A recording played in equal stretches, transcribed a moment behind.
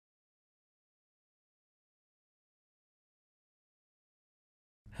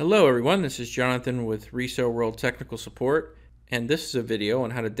Hello everyone, this is Jonathan with Resale World Technical Support, and this is a video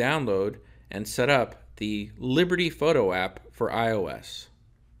on how to download and set up the Liberty Photo app for iOS.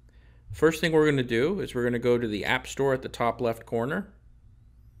 First thing we're going to do is we're going to go to the App Store at the top left corner.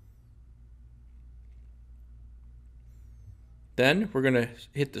 Then we're going to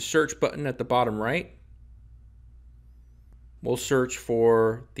hit the search button at the bottom right. We'll search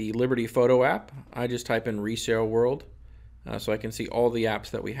for the Liberty Photo app. I just type in Resale World. So I can see all the apps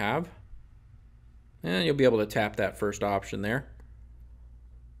that we have. And you'll be able to tap that first option there.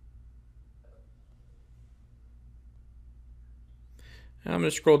 And I'm going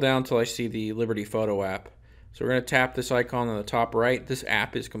to scroll down until I see the Liberty Photo app. So we're going to tap this icon on the top right. This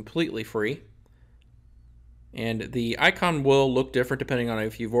app is completely free. And the icon will look different depending on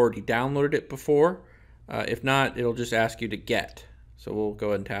if you've already downloaded it before. If not, it'll just ask you to get. So we'll go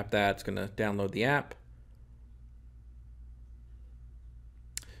ahead and tap that. It's going to download the app.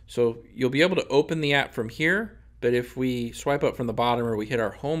 So you'll be able to open the app from here, but if we swipe up from the bottom or we hit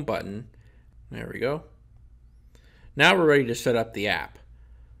our home button, there we go. Now we're ready to set up the app.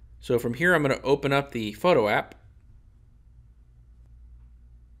 So from here I'm going to open up the photo app.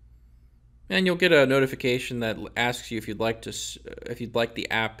 And you'll get a notification that asks you if you'd like the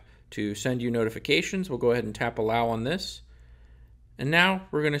app to send you notifications. We'll go ahead and tap allow on this. And now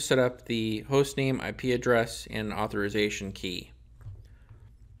we're going to set up the hostname, IP address, and authorization key.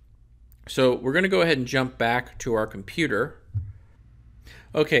 So we're going to go ahead and jump back to our computer.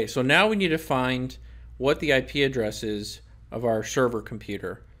 Okay, so now we need to find what the IP address is of our server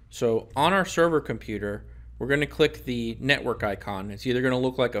computer. So on our server computer, we're going to click the network icon. It's either going to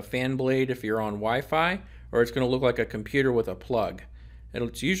look like a fan blade if you're on Wi-Fi, or it's going to look like a computer with a plug.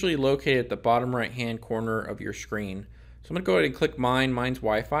 It's usually located at the bottom right-hand corner of your screen. So I'm going to go ahead and click mine. Mine's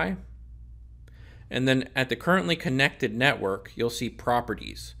Wi-Fi. And then at the currently connected network, you'll see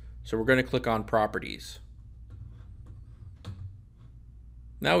properties. So we're going to click on Properties.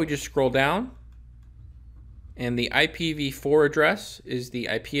 Now we just scroll down, and the IPv4 address is the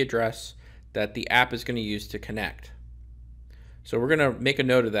IP address that the app is going to use to connect. So we're going to make a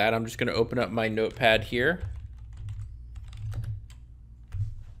note of that. I'm just going to open up my notepad here.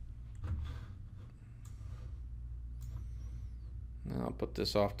 I'll put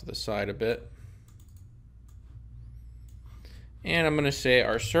this off to the side a bit. And I'm going to say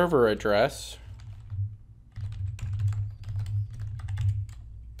our server address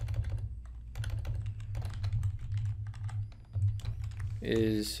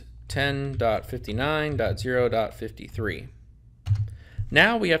is 10.59.0.53.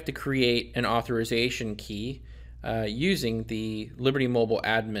 Now we have to create an authorization key using the Liberty Mobile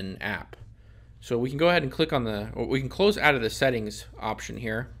Admin app. So we can go ahead and click on we can close out of the settings option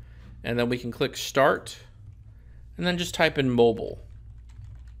here, and then we can click Start. And then just type in mobile.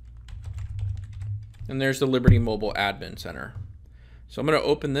 And there's the Liberty Mobile Admin Center. So I'm going to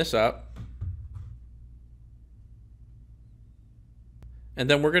open this up. And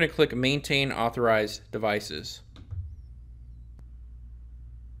then we're going to click Maintain Authorized Devices.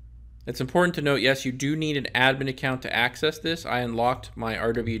 It's important to note, yes, you do need an admin account to access this. I unlocked my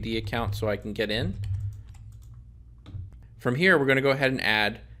RWD account so I can get in. From here, we're going to go ahead and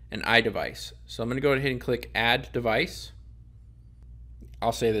add an iDevice. So I'm going to go ahead and click Add Device.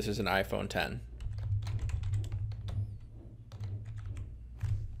 I'll say this is an iPhone 10.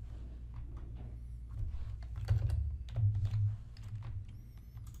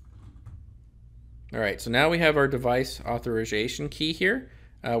 All right, so now we have our device authorization key here.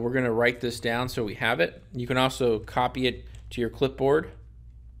 We're going to write this down so we have it. You can also copy it to your clipboard.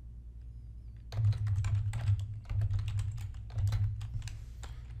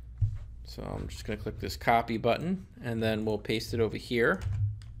 So I'm just going to click this copy button, and then we'll paste it over here.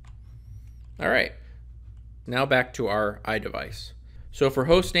 All right, now back to our iDevice. So for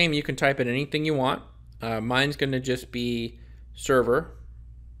hostname, you can type in anything you want. Mine's going to just be server.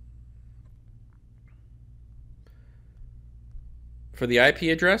 For the IP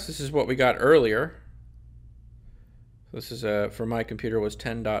address, this is what we got earlier. This is for my computer was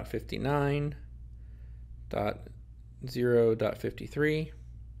 10.59.0.53.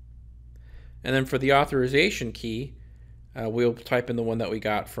 And then for the authorization key, we'll type in the one that we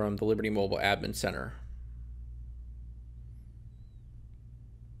got from the Liberty Mobile Admin Center.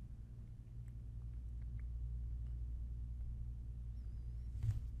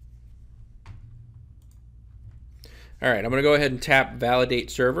 All right, I'm going to go ahead and tap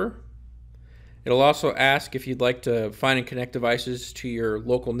Validate Server. It'll also ask if you'd like to find and connect devices to your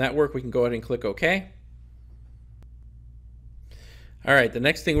local network. We can go ahead and click OK. All right, the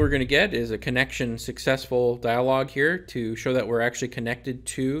next thing we're going to get is a connection successful dialog here to show that we're actually connected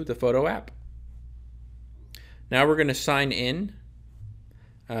to the photo app. Now we're going to sign in.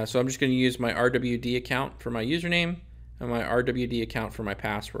 So I'm just going to use my RWD account for my username and my RWD account for my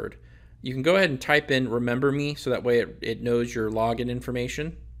password. You can go ahead and type in remember me so that way it knows your login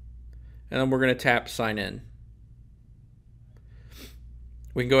information. And then we're going to tap sign in.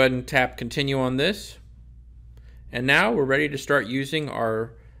 We can go ahead and tap continue on this. And now we're ready to start using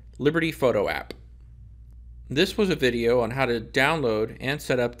our Liberty Photo app. This was a video on how to download and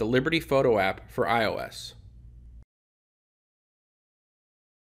set up the Liberty Photo app for iOS.